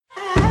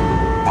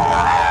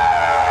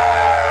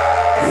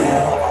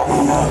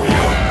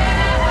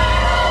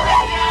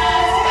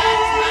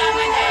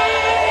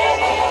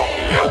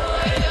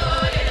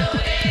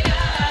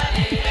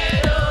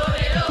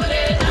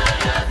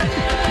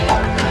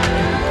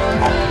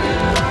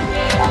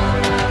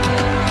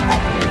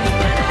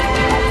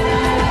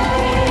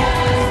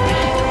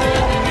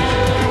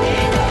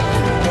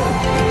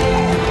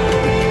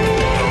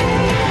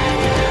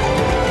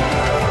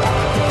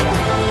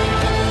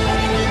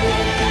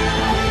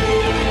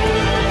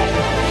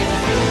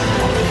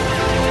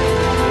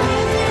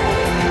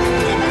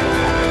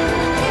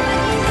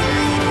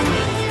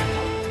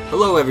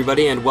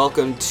everybody, and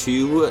welcome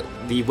to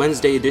the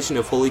Wednesday edition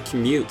of Holy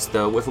Commutes,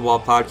 the Wiffle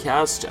Ball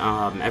podcast,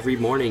 every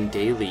morning,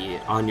 daily,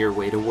 on your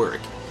way to work.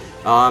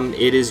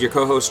 It is your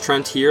co-host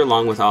Trent here,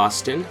 along with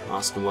Austin.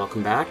 Austin,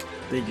 welcome back.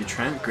 Thank you,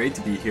 Trent. Great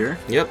to be here.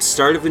 Yep,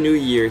 start of a new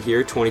year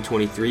here,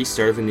 2023,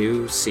 start of a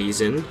new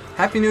season.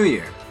 Happy New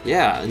Year.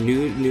 Yeah, a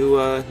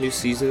new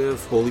season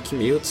of Holy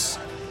Commutes.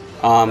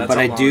 But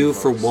I do,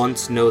 for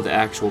once, know the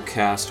actual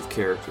cast of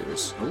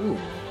characters. Ooh.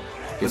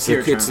 It's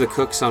the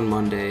Cooks on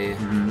Monday,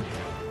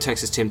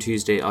 Texas Tim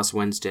Tuesday, us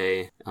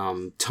Wednesday,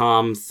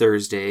 Tom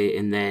Thursday,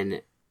 and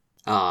then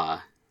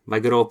my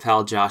good old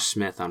pal Josh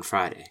Smith on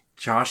Friday.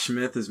 Josh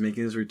Smith is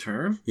making his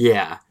return?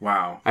 Yeah.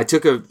 Wow. I'm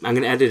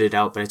going to edit it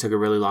out, but I took a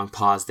really long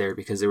pause there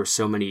because there were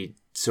so many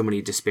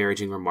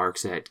disparaging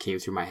remarks that came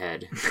through my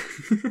head.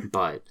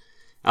 But,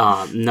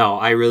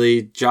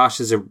 no, Josh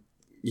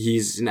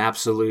he's an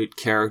absolute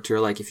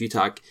character. Like, if you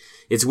talk,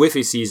 it's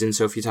Whiffy season,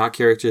 so if you talk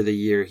character of the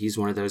year, he's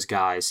one of those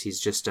guys. He's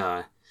just,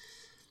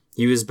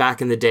 he was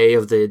back in the day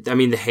of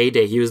the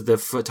heyday. He was the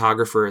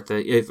photographer at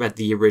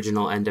the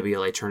original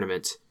NWLA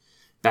tournament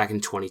back in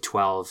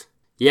 2012.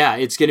 Yeah,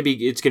 it's gonna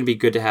be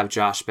good to have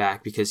Josh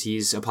back because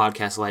he's a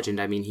podcast legend.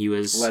 I mean, he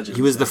was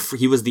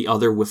the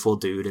other Wiffle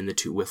dude in the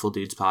Two Wiffle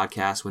Dudes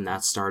podcast when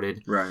that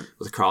started, right?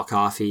 With Crawl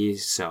Coffee.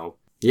 So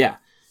yeah,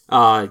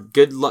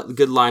 good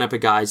lineup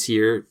of guys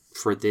here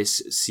for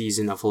this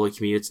season of Holy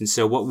Commutes. And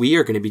so what we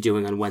are going to be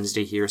doing on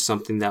Wednesday here is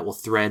something that will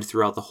thread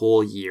throughout the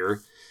whole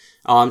year.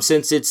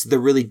 Since it's the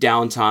really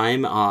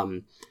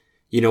downtime,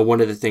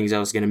 one of the things I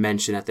was going to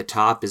mention at the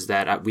top is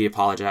that we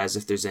apologize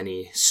if there's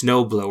any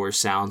snowblower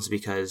sounds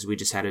because we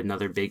just had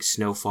another big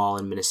snowfall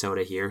in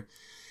Minnesota here.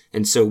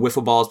 And so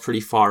wiffle ball is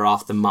pretty far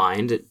off the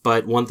mind.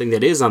 But one thing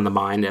that is on the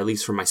mind, at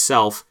least for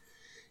myself,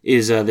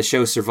 is the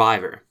show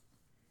Survivor.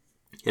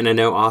 And I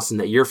know, Austin,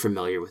 that you're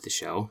familiar with the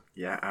show.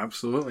 Yeah,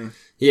 absolutely.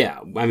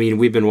 Yeah, I mean,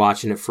 we've been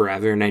watching it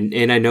forever, and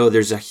I know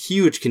there's a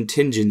huge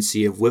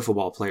contingency of wiffle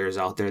ball players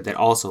out there that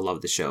also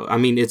love the show. I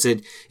mean, it's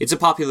a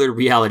popular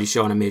reality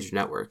show on a major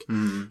network.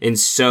 Mm. And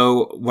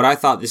so what I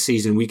thought this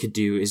season we could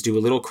do is do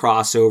a little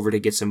crossover to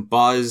get some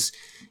buzz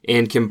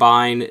and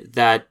combine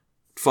that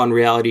fun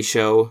reality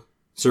show,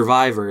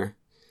 Survivor,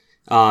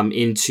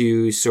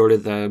 into sort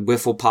of the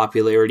wiffle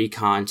popularity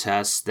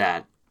contest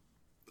that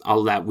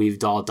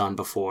we've all done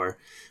before,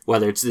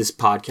 whether it's this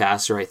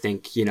podcast or I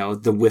think,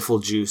 the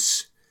Wiffle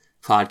Juice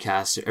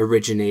podcast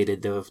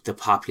originated the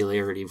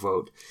popularity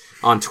vote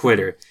on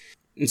Twitter.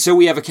 And so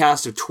we have a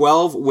cast of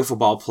 12 wiffle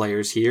ball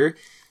players here,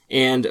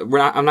 and I'm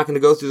not going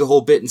to go through the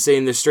whole bit and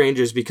saying they're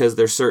strangers because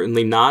they're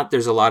certainly not.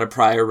 There's a lot of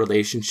prior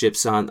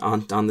relationships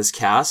on this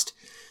cast,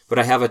 but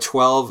I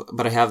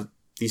have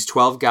these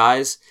 12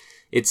 guys.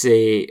 It's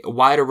a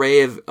wide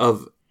array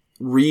of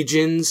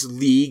regions,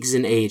 leagues,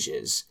 and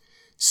ages.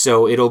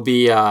 So it'll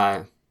be,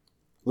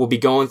 we'll be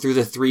going through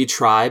the 3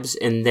 tribes,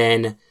 and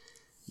then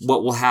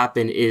what will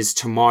happen is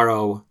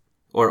tomorrow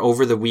or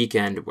over the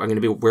weekend, I'm going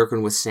to be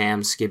working with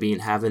Sam Skibby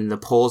and having the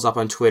polls up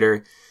on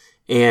Twitter.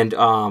 And,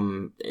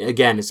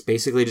 again, it's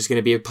basically just going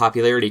to be a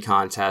popularity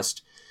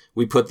contest.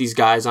 We put these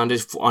guys onto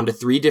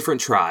 3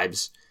 different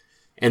tribes,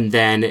 and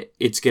then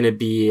it's going to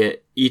be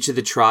each of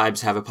the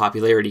tribes have a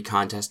popularity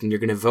contest, and you're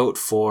going to vote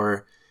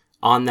for,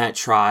 on that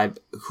tribe,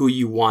 who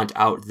you want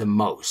out the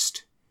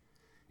most.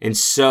 And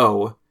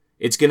so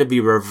it's going to be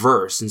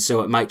reverse. And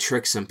so it might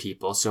trick some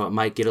people. So it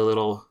might get a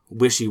little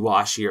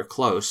wishy-washy or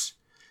close.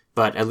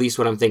 But at least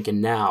what I'm thinking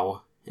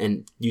now,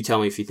 and you tell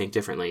me if you think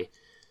differently,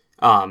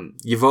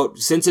 you vote,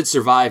 since it's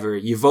Survivor,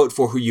 you vote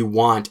for who you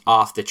want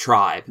off the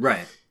tribe.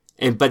 Right.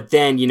 But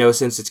then,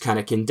 since it's kind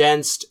of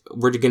condensed,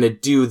 we're going to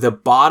do the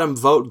bottom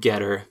vote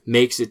getter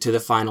makes it to the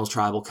final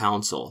tribal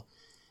council.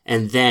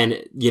 And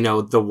then,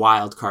 the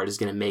wild card is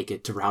going to make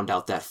it to round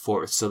out that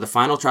 4th. So the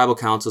final tribal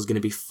council is going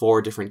to be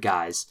 4 different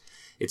guys.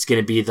 It's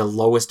going to be the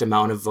lowest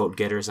amount of vote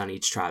getters on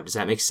each tribe. Does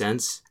that make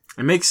sense?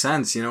 It makes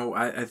sense.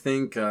 I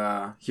think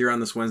here on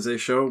this Wednesday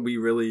show, we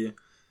really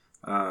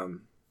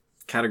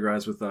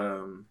categorize with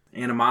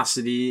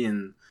animosity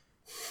and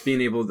being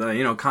able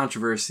to,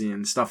 controversy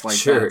and stuff like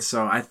that.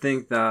 So I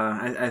think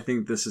I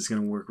think this is going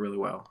to work really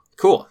well.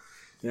 Cool.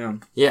 Yeah.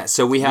 Yeah,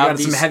 so we have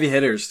some heavy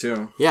hitters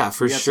too. Yeah,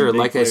 for sure.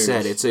 Like players.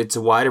 I said, it's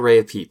a wide array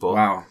of people.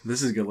 Wow,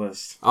 this is a good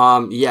list.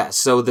 Yeah,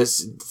 so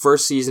this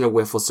first season of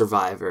Wiffle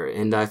Survivor,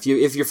 and if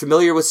you're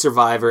familiar with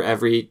Survivor, at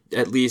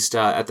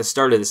the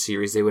start of the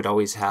series, they would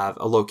always have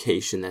a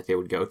location that they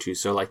would go to.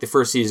 So like the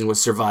first season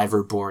was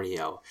Survivor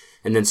Borneo,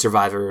 and then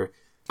Survivor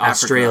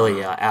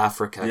Australia,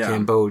 Africa, yeah.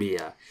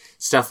 Cambodia,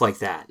 stuff like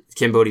that.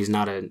 Cambodia's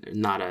not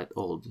a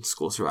old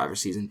school Survivor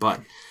season,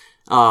 but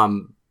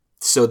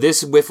so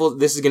this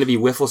is going to be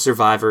Wiffle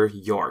Survivor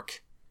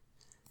York,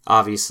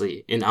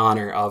 obviously in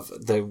honor of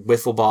the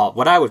wiffle ball,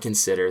 what I would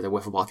consider the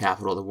wiffle ball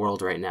capital of the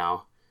world right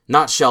now.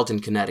 Not Shelton,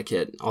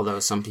 Connecticut, although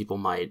some people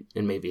might,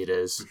 and maybe it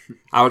is.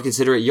 I would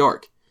consider it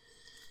York.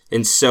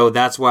 And so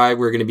that's why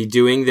we're going to be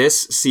doing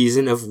this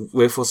season of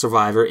Wiffle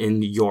Survivor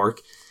in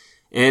York.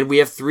 And we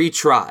have 3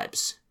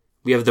 tribes.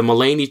 We have the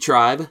Mulaney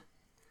tribe,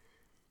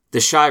 the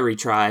Shirey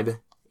tribe,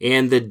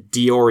 and the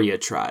Dioria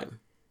tribe.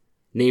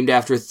 named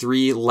after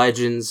 3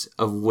 legends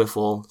of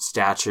wiffle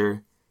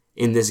stature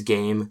in this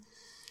game.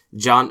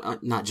 David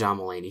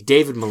Mulaney.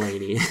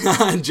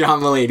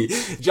 John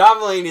Mulaney. John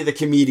Mulaney, the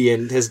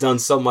comedian, has done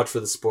so much for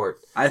the sport.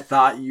 I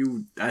thought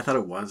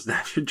it was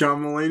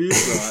John Mulaney,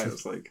 so I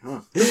was like,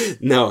 huh.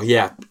 No,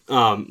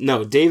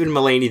 David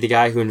Mulaney, the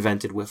guy who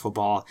invented wiffle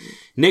ball.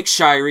 Nick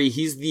Shirey,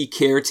 he's the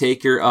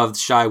caretaker of the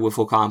Shire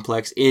Wiffle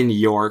Complex in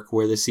York,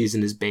 where the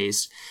season is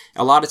based.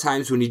 A lot of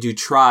times when you do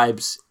tribe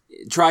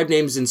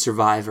names in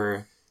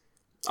Survivor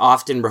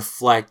often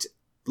reflect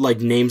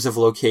like names of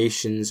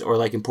locations or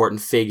like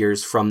important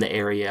figures from the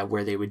area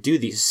where they would do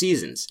these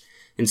seasons.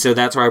 And so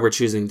that's why we're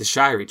choosing the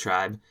Shirey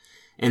tribe.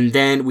 And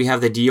then we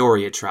have the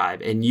Dioria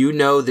tribe. And you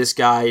know this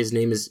guy, his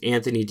name is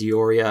Anthony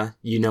Dioria.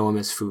 You know him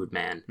as Food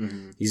Man.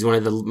 Mm-hmm. He's one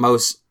of the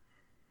most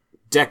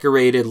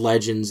decorated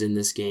legends in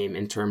this game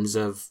in terms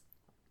of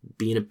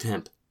being a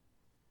pimp.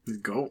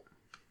 Go.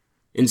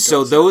 And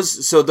so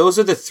those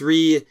are the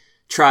 3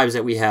 tribes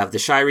that we have. The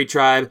Shirey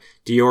tribe,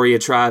 Dioria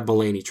tribe,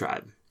 Mulaney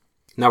tribe.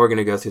 Now we're going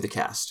to go through the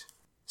cast.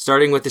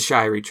 Starting with the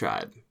Shirey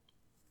tribe.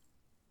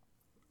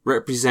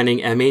 Representing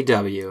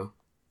MAW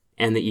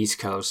and the East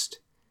Coast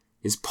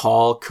is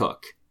Paul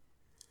Cook.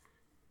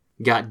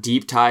 Got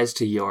deep ties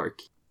to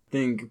York. I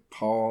think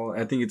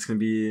it's going to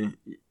be...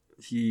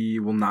 He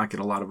will not get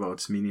a lot of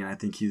votes, meaning I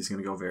think he's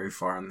going to go very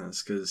far on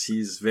this because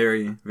he's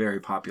very, very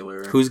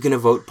popular. Who's going to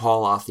vote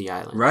Paul off the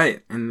island?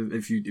 Right. And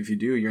if you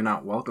do, you're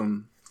not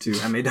welcome to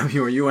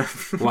MAW or UN.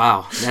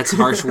 Wow. That's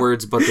harsh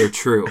words, but they're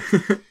true.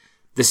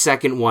 The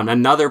second one,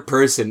 another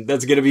person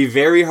that's going to be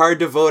very hard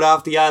to vote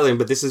off the island,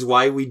 but this is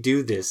why we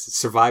do this.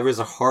 Survivor is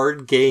a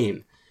hard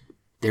game.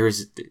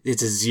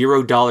 It's a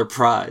 $0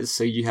 prize,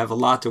 so you have a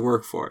lot to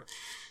work for.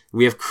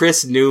 We have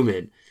Chris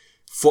Newman.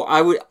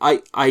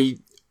 And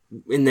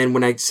then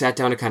when I sat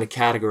down to kind of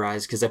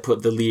categorize, because I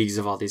put the leagues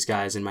of all these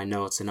guys in my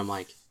notes, and I'm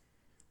like,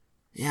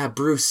 yeah,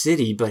 Bruce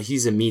City, but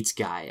he's a meats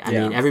guy. I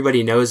mean,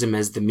 everybody knows him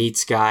as the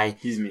meats guy.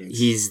 He's meats.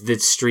 He's the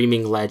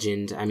streaming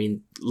legend. I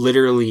mean,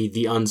 literally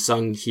the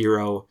unsung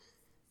hero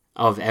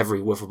of every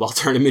wiffle ball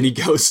tournament he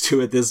goes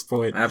to at this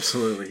point.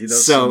 Absolutely. He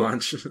does so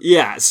much.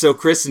 Yeah, so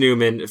Chris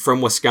Newman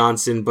from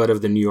Wisconsin, but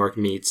of the New York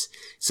meats.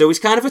 So he's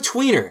kind of a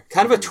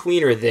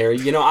tweener there.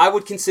 You know, I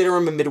would consider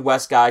him a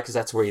Midwest guy because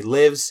that's where he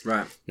lives.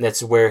 Right.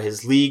 That's where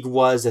his league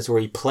was. That's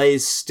where he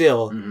plays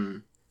still. Mm-hmm.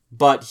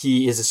 But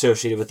he is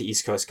associated with the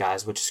East Coast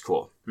guys, which is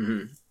cool.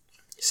 Mm-hmm.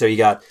 So you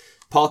got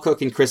Paul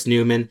Cook and Chris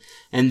Newman.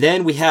 And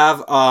then we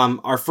have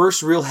our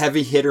first real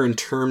heavy hitter in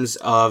terms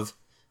of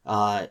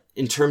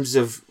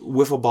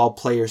wiffle ball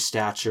player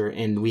stature,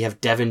 and we have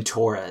Devin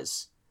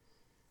Torres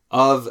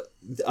of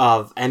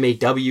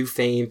MAW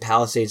fame,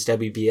 Palisades,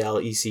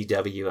 WBL,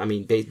 ECW. I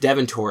mean,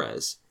 Devin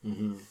Torres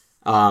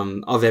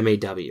of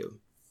MAW,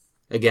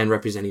 again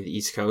representing the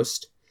East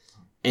Coast.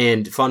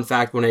 And fun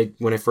fact, when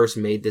I first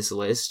made this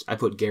list, I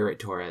put Garrett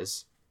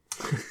Torres,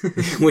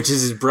 which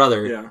is his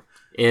brother. Yeah.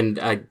 And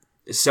I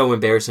so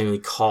embarrassingly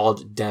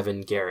called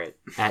Devin Garrett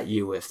at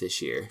UWIF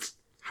this year.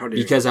 How dare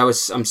you? Because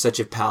I'm such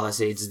a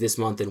Palisades this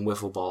month in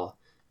wiffle ball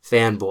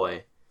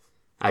fanboy.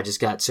 I just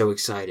got so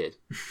excited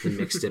and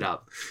mixed it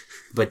up.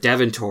 But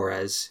Devin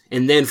Torres.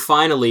 And then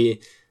finally,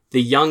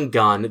 the young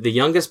gun, the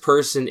youngest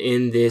person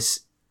in this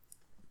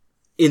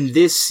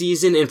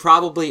season and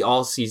probably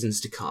all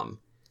seasons to come.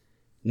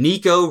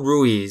 Nico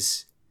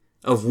Ruiz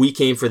of We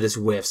Came for This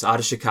Whiffs out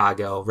of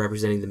Chicago,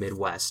 representing the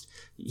Midwest.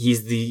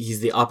 He's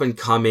the up and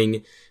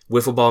coming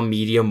wiffle ball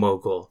media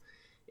mogul.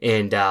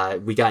 And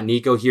we got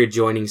Nico here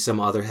joining some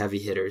other heavy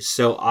hitters.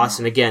 So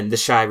Austin, again, the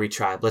Shirey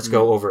tribe. Let's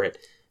go over it.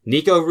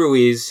 Nico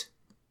Ruiz,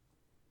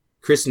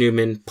 Chris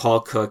Newman, Paul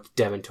Cook,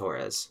 Devin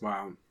Torres.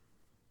 Wow.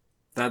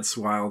 That's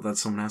wild that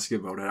someone has to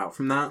get voted out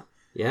from that.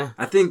 Yeah.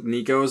 I think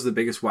Nico is the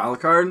biggest wild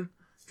card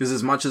because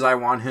as much as I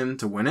want him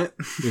to win it,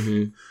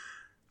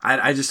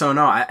 I just don't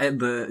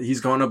know. He's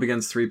going up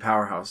against 3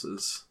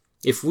 powerhouses.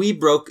 If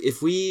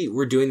we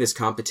were doing this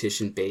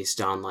competition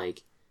based on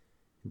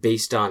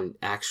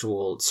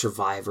actual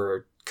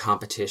Survivor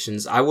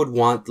competitions, I would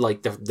want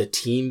like the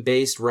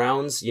team-based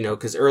rounds, you know,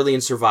 because early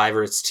in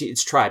Survivor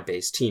it's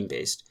tribe-based,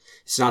 team-based.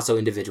 It's not so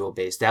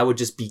individual-based. That would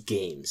just be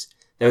games.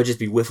 That would just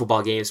be wiffle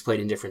ball games played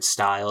in different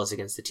styles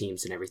against the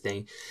teams and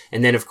everything.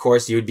 And then, of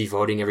course, you would be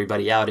voting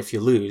everybody out if you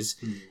lose.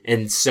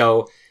 And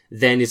so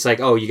then it's like,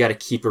 oh, you got to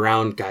keep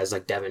around guys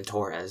like Devin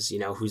Torres, you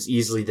know, who's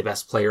easily the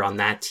best player on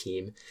that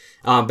team.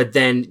 But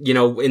then, you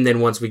know, and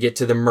then once we get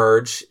to the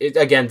merge,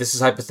 again, this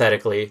is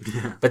hypothetically,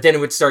 but then it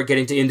would start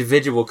getting to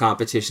individual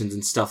competitions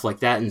and stuff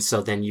like that. And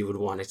so then you would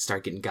want to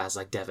start getting guys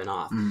like Devin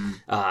off.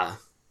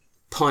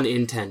 Pun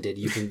intended.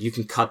 You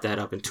can cut that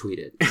up and tweet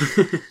it.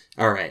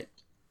 All right.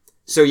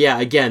 So yeah,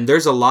 again,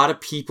 there's a lot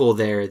of people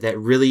there that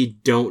really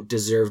don't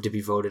deserve to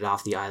be voted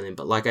off the island.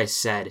 But like I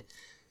said,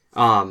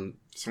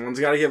 someone's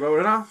got to get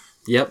voted off.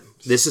 Yep.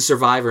 This is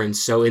Survivor. And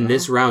so in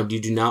this round, you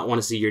do not want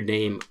to see your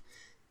name.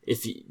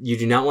 If you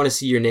do not want to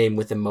see your name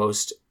with the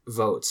most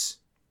votes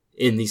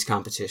in these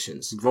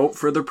competitions. Vote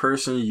for the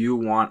person you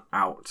want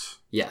out.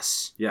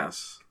 Yes.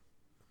 Yes.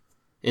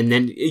 And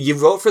then you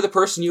vote for the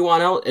person you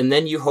want out, and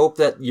then you hope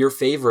that your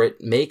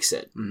favorite makes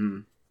it. Mm-hmm.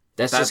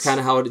 That's just kind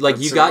of how it, like,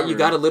 you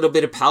got a little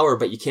bit of power,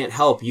 but you can't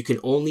help. You can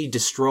only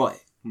destroy,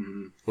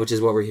 which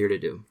is what we're here to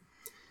do.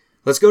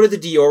 Let's go to the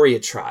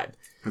Dioria tribe.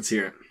 Let's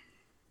hear it.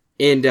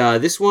 And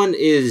this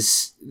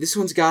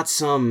one's got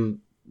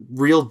some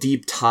real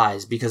deep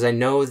ties, because I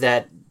know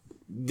that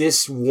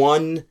this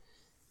one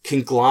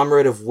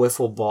conglomerate of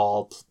wiffle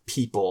ball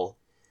people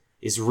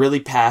is really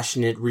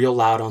passionate, real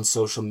loud on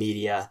social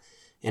media,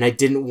 and I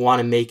didn't want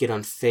to make it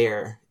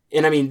unfair.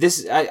 And I mean,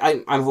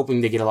 I'm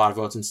hoping they get a lot of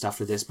votes and stuff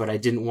for this, but I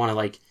didn't want to,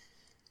 like,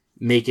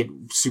 make it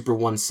super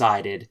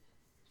one-sided,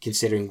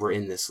 considering we're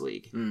in this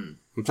league. I'm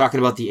talking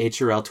about the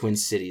HRL Twin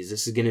Cities.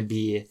 This is going to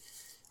be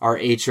our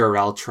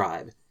HRL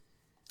tribe.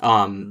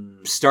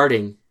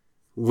 Starting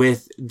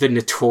with the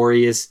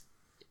notorious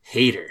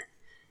hater,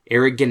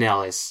 Eric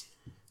Ganellis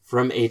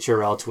from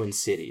HRL Twin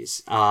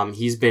Cities.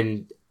 He's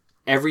been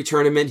every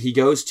tournament he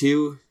goes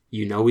to,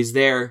 he's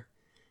there.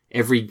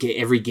 Every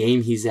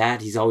game he's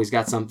at, he's always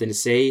got something to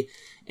say.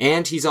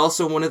 And he's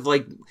also one of,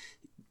 like,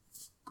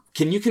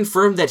 can you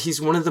confirm that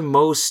he's one of the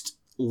most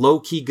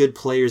low-key good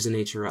players in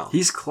HRL?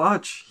 He's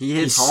clutch. He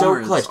hits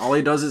homers. So clutch. All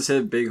he does is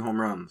hit big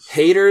home runs.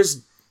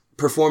 Haters'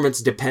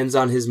 performance depends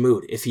on his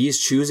mood. If he's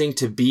choosing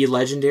to be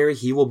legendary,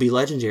 he will be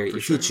legendary.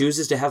 If he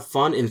chooses to have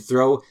fun and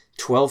throw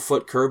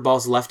 12-foot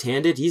curveballs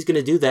left-handed, he's going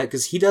to do that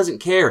because he doesn't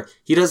care.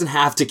 He doesn't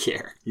have to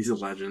care. He's a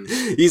legend.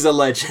 He's a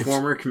legend.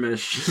 Former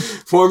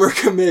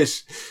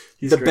commish.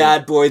 He's the great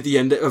bad boy at the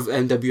end of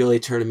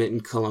NWLA tournament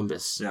in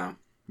Columbus. Yeah.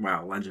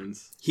 Wow,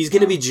 legends. He's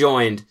going to be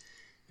joined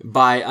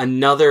by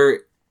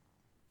another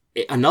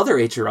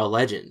HRL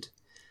legend,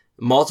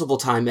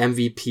 multiple-time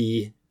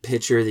MVP,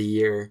 pitcher of the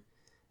year,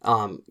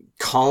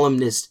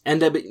 columnist,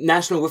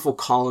 National Wiffle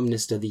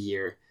columnist of the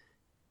year.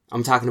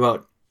 I'm talking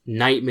about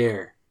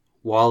Nightmare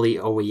Wally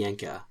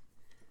Owayenka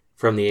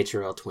from the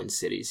HRL Twin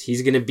Cities.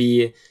 He's going to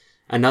be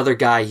another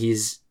guy.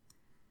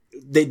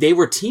 They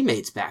were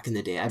teammates back in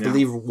the day. I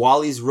believe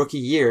Wally's rookie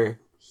year,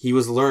 he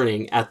was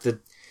learning at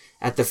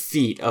the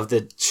feet of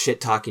the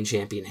shit-talking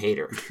champion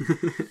Hater.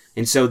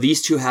 And so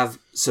these two have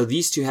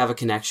a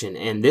connection.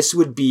 And this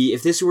would be,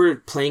 if this were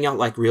playing out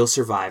like Real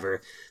Survivor,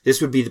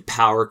 this would be the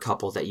power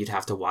couple that you'd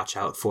have to watch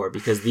out for,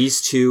 because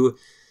these two,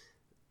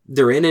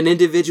 they're in an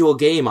individual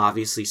game,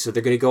 obviously, so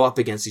they're going to go up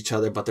against each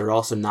other, but they're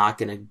also not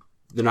going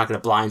to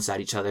blindside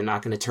each other. They're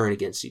not going to turn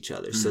against each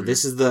other. Mm-hmm. So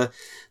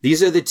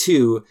these are the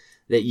two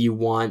that you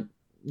want,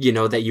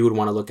 that you would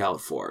want to look out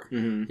for.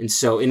 Mm-hmm. And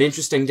so an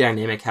interesting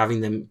dynamic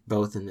having them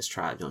both in this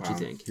tribe, don't you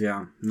think?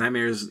 Yeah.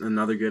 Nightmare's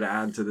another good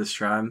add to this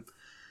tribe.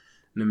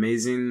 An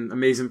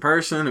amazing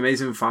person,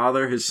 amazing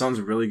father. His son's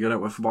really good at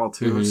wiffle ball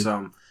too. Mm-hmm.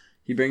 So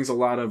he brings a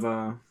lot of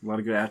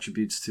good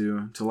attributes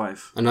to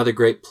life. Another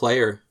great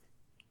player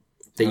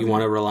that you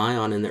want to rely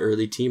on in the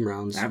early team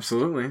rounds.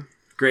 Absolutely.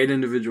 Great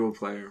individual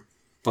player.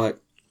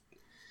 But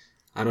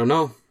I don't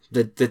know.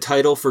 The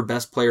title for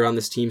best player on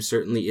this team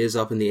certainly is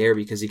up in the air,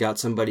 because he got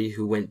somebody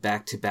who went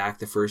back-to-back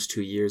the first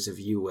 2 years of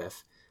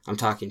UWIF. I'm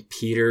talking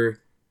Peter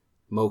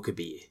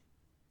Mokaby.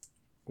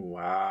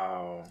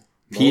 Wow.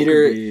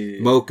 Peter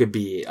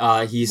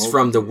Mokaby. He's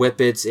from the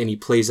Whippets, and he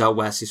plays out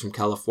west. He's from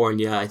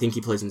California. I think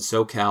he plays in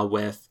SoCal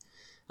with.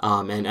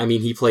 And I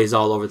mean, he plays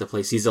all over the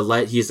place. He's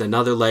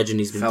another legend.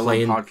 He's been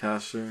playing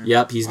podcaster.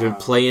 Yep, he's been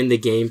playing the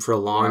game for a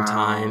long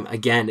time.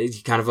 Again,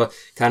 he's kind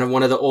of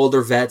one of the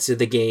older vets of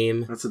the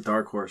game. That's a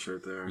dark horse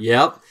right there.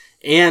 Yep,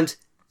 and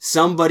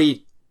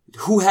somebody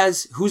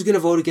who's going to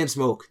vote against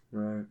Moke?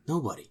 Right.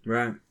 Nobody.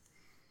 Right.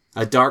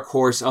 A dark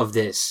horse of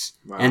this,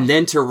 and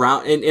then to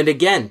round and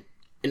again,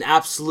 an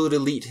absolute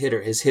elite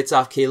hitter. His hits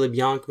off Caleb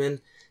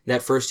Yonkman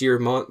that first year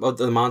of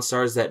the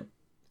Monstars that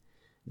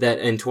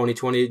in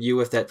 2020 at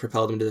UF that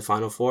propelled him to the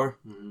Final Four.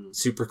 Mm-hmm.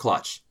 Super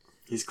clutch.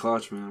 He's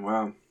clutch, man.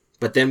 Wow.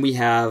 But then we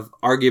have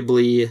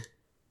arguably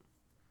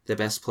the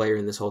best player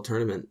in this whole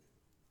tournament,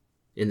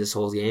 in this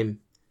whole game.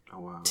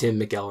 Oh, wow. Tim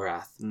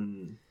McElrath.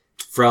 Mm-hmm.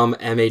 From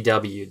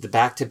MAW, the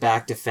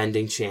back-to-back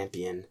defending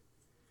champion.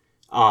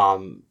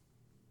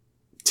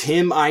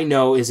 Tim, I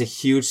know, is a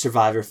huge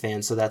Survivor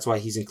fan, so that's why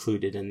he's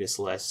included in this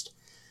list.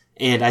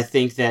 And I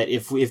think that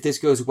if this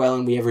goes well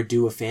and we ever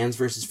do a fans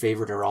versus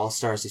favorite or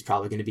all-stars, he's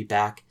probably going to be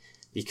back,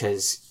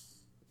 because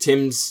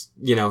Tim's,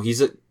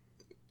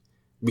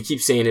 we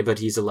keep saying it, but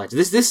he's a legend.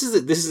 This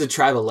is a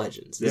tribe of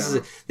legends.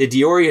 The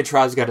Dioria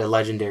tribe's got a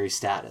legendary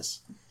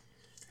status.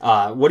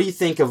 What do you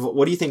think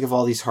of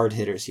all these hard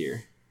hitters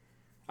here?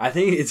 I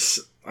think it's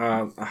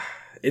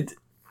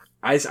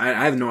I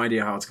have no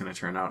idea how it's going to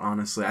turn out,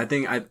 honestly. I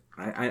think I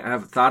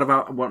have thought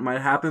about what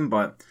might happen,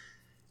 but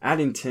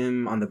adding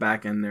Tim on the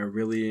back end there,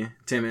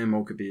 Tim and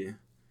Mokaby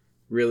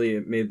really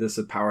made this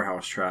a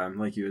powerhouse tribe,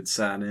 like you had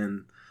said.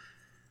 And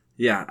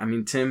yeah, I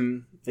mean,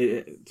 Tim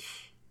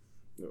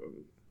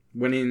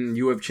winning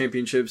UF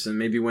championships and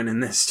maybe winning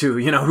this too,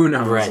 who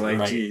knows?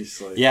 Right.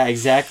 Geez, yeah,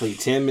 exactly.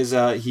 Tim is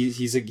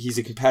he's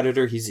a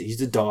competitor.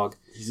 He's a dog.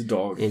 He's a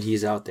dog. And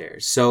he's out there.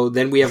 So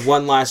then we have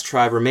one last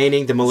tribe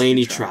remaining, the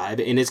Mulaney tribe.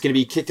 And it's going to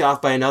be kicked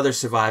off by another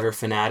Survivor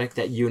fanatic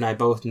that you and I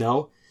both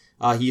know.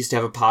 He used to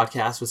have a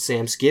podcast with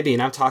Sam Skibby,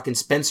 and I'm talking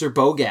Spencer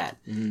Bogat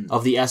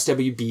of the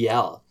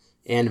SWBL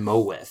and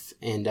MoWIF.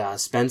 And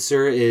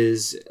Spencer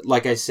is,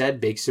 like I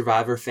said, big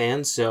Survivor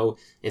fan. So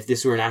if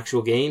this were an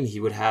actual game, he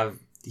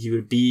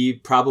would be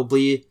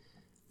probably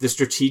the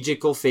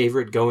strategical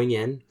favorite going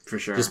in. For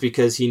sure. Just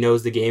because he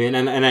knows the game.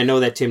 And I know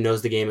that Tim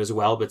knows the game as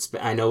well, but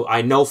I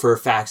know for a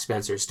fact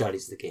Spencer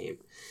studies the game.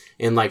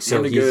 And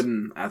so he's good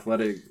and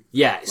athletic.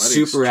 Yeah,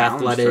 super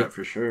athletic.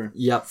 For sure.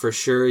 Yep, for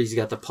sure. He's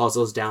got the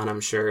puzzles down,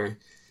 I'm sure.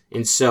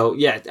 And so,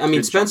 yeah, I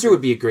mean, Spencer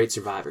would be a great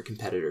Survivor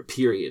competitor,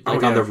 period. On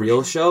the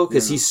real show,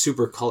 because he's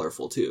super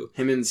colorful, too.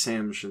 Him and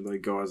Sam should,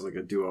 go as, a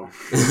duo.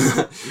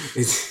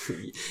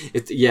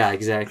 Yeah,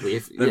 exactly.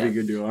 That'd be a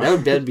good duo.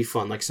 That'd be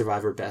fun, like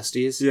Survivor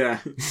Besties. Yeah.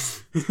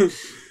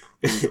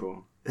 That'd be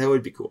cool. That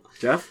would be cool.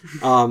 Jeff?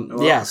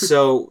 Yeah,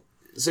 so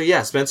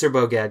yeah, Spencer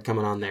Bogat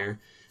coming on there.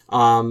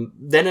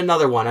 Then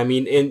another one. I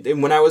mean,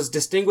 and when I was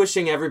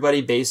distinguishing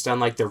everybody based on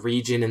the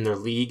region and their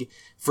league,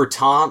 for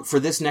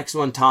this next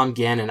one, Tom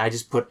Gannon, I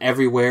just put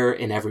everywhere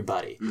and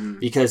everybody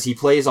because he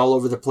plays all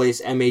over the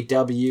place. MAW,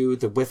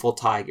 the Wiffle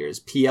Tigers,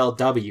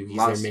 PLW, he's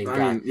their main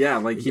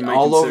guy. He might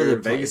all over the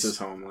Vegas'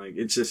 home.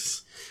 It's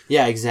just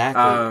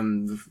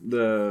exactly.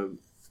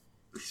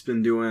 He's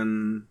been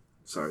doing.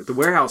 The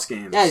warehouse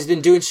games. Yeah, he's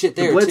been doing shit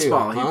there, too.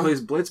 Blitzball. He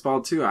plays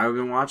Blitzball, too. I've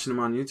been watching him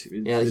on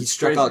YouTube. He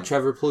struck out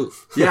Trevor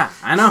Plouffe. Yeah,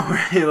 I know,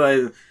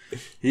 right?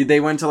 They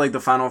went to, the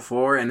Final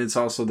Four, and it's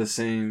also the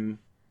same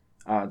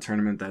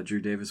tournament that Drew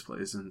Davis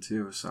plays in,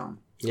 too, so.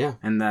 Yeah.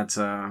 And that's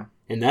the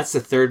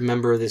third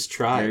member of this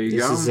tribe. There you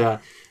go. This is of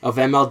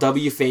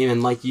MLW fame,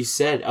 and like you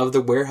said, of the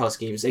warehouse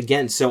games.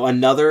 Again, so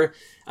another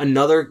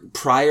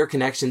prior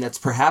connection that's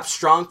perhaps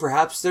strong,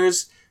 perhaps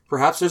there's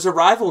a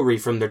rivalry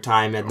from their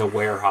time in the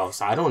warehouse.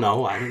 I don't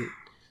know. I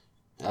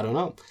don't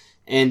know.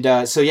 And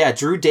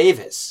Drew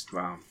Davis.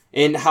 Wow.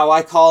 And how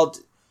I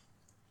called...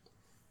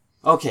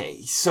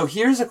 Okay, so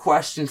here's a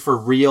question for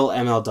real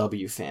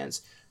MLW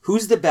fans.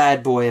 Who's the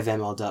bad boy of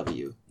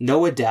MLW?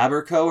 Noah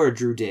Daberco or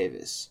Drew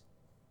Davis?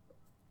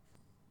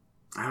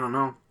 I don't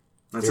know.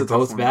 They're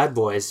both bad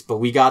boys, but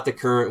we got the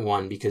current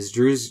one because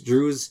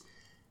Drew's...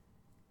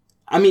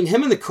 I mean,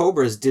 him and the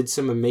Cobras did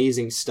some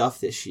amazing stuff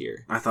this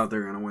year. I thought they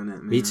were going to win it.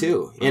 Man. Me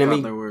too.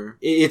 And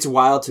it's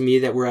wild to me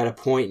that we're at a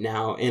point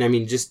now, and I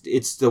mean, just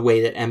it's the way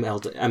that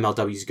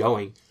MLW is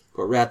going,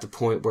 but we're at the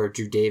point where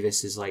Drew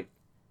Davis is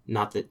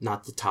not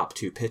the top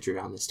two pitcher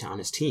on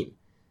this team,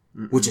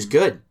 which is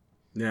good.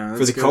 Yeah,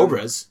 for the good.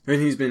 Cobras.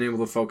 And he's been able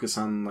to focus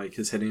on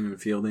his hitting and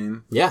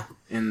fielding. Yeah.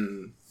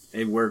 And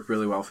it worked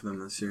really well for them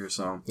this year.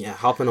 So yeah,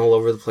 hopping all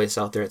over the place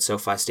out there at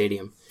SoFi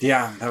Stadium.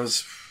 Yeah, that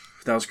was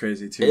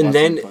crazy too. And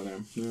then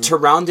to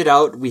round it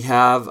out, we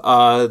have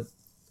a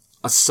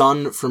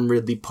son from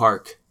Ridley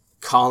Park,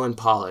 Colin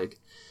Pollock,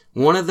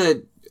 one of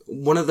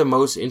the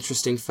most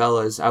interesting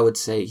fellas. I would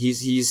say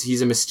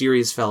he's a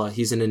mysterious fella.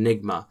 He's an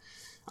enigma.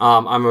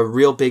 I'm a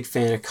real big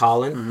fan of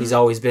Colin. Mm-hmm. He's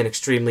always been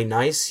extremely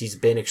nice. He's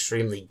been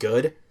extremely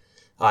good.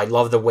 I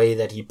love the way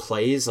that he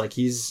plays.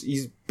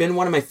 He's been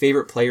one of my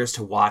favorite players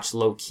to watch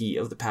low key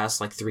of the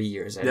past 3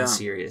 years. I'm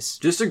serious.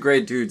 Just a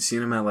great dude.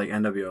 Seeing him at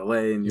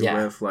NWLA and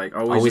UF,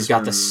 always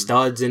got the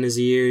studs in his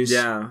ears.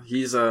 Yeah,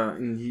 he's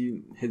and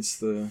he hits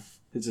the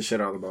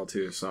shit out of the ball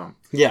too. So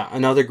yeah,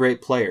 another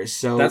great player.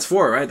 So that's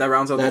 4, right? That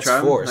rounds out the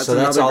tribe. That's 4. So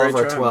that's all of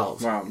our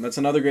 12. Wow, that's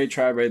another great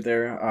tribe right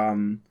there.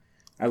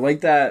 I like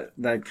that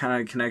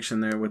kind of connection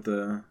there with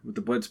the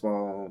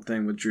blitzball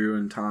thing with Drew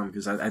and Tom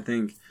because I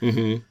think.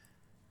 Mm-hmm.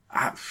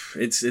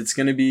 It's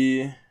going to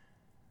be,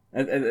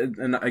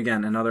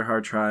 again, another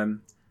hard tribe,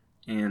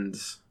 and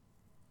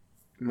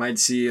you might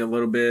see a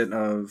little bit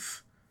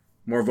of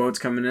more votes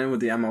coming in with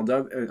the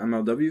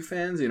MLW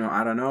fans.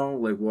 I don't know.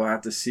 We'll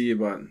have to see,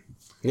 but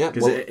yeah,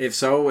 because if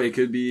so, it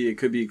could be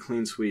a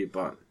clean sweep,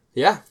 but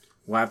yeah,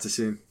 we'll have to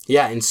see.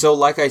 Yeah, and so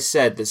like I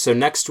said, so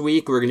next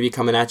week we're going to be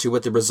coming at you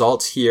with the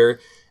results here,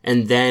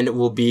 and then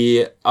we'll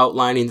be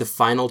outlining the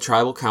final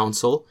tribal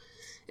council,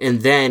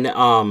 and then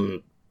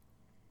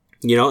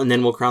and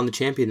then we'll crown the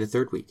champion the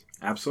third week.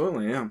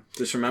 Absolutely, yeah.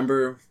 Just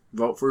remember,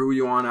 vote for who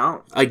you want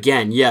out.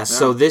 Again, yes. Yeah.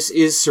 So this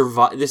is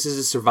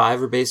a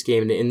Survivor-based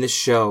game, and in this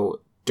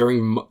show,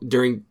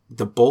 during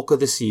the bulk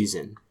of the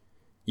season,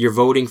 you're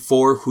voting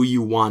for who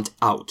you want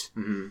out.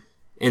 Mm-hmm.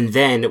 And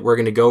then we're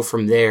going to go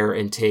from there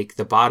and take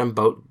the bottom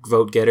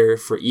vote getter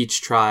for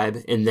each tribe,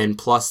 and then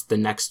plus the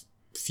next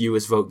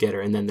fewest vote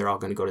getter, and then they're all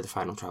going to go to the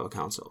final tribal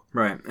council.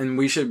 Right. And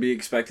we should be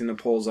expecting the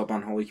polls up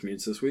on Holy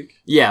Commutes this week?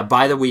 Yeah,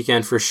 by the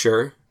weekend for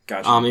sure.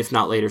 Gotcha. If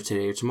not later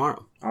today or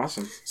tomorrow.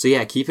 Awesome. So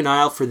yeah, keep an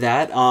eye out for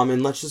that.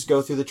 And let's just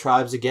go through the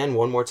tribes again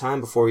one more time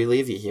before we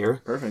leave you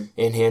here. Perfect.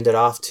 And hand it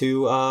off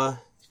to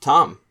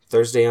Tom.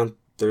 Thursday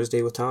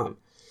with Tom.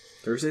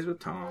 Thursdays with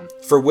Tom.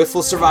 For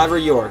Wiffle Survivor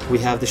York, we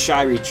have the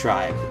Shirey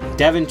tribe,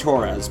 Devin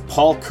Torres,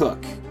 Paul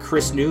Cook,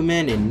 Chris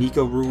Newman, and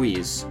Nico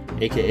Ruiz,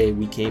 aka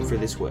We Came for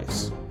This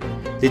Whiffs.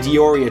 The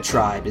Dioria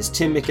tribe is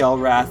Tim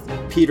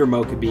McElrath, Peter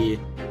Mokaby,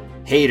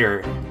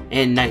 Hater,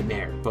 and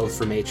Nightmare, both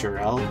from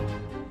HRL.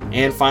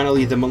 And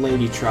finally, the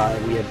Mulaney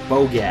tribe, we have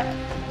Bogat,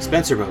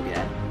 Spencer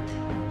Bogat,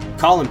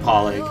 Colin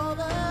Pollock,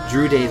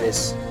 Drew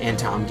Davis, and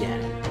Tom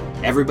Gannon,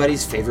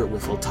 everybody's favorite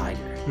Wiffle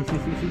Tiger.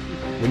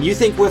 When you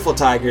think Wiffle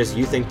Tigers,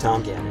 you think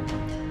Tom Gannon.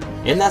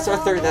 And that's our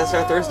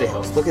Thursday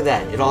host. Look at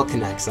that. It all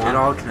connects, huh? It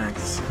all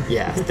connects.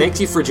 Yeah. Thanks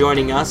you for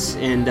joining us.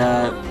 And,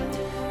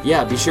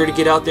 be sure to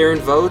get out there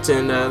and vote.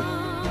 And,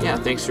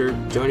 thanks for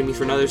joining me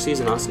for another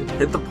season, Austin.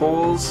 Hit the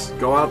polls.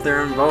 Go out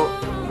there and vote.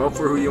 Vote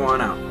for who you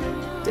want out.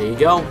 There you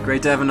go.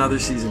 Great to have another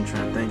season,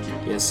 Trent. Thank you.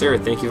 Yes, sir.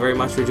 Thank you very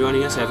much for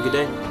joining us. Have a good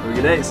day. Have a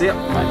good day. See ya.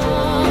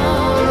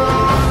 Bye.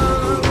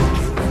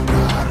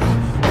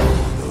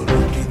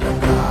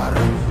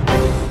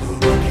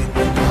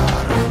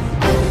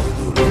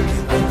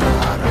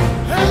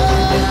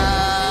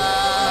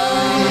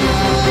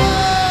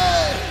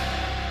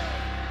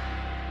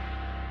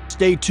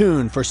 Stay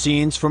tuned for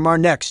scenes from our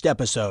next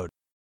episode.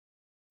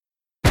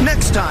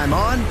 Next time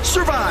on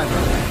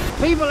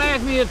Survivor. People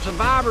ask me if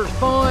Survivor's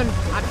fun.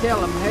 I tell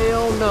them,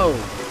 hell no.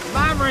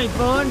 Survivor ain't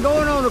fun.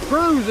 Going on a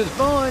cruise is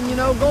fun.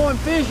 Going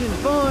fishing's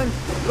fun.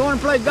 Going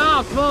to play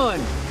golf's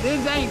fun.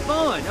 This ain't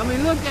fun. I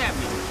mean, look at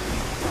me.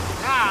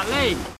 Golly.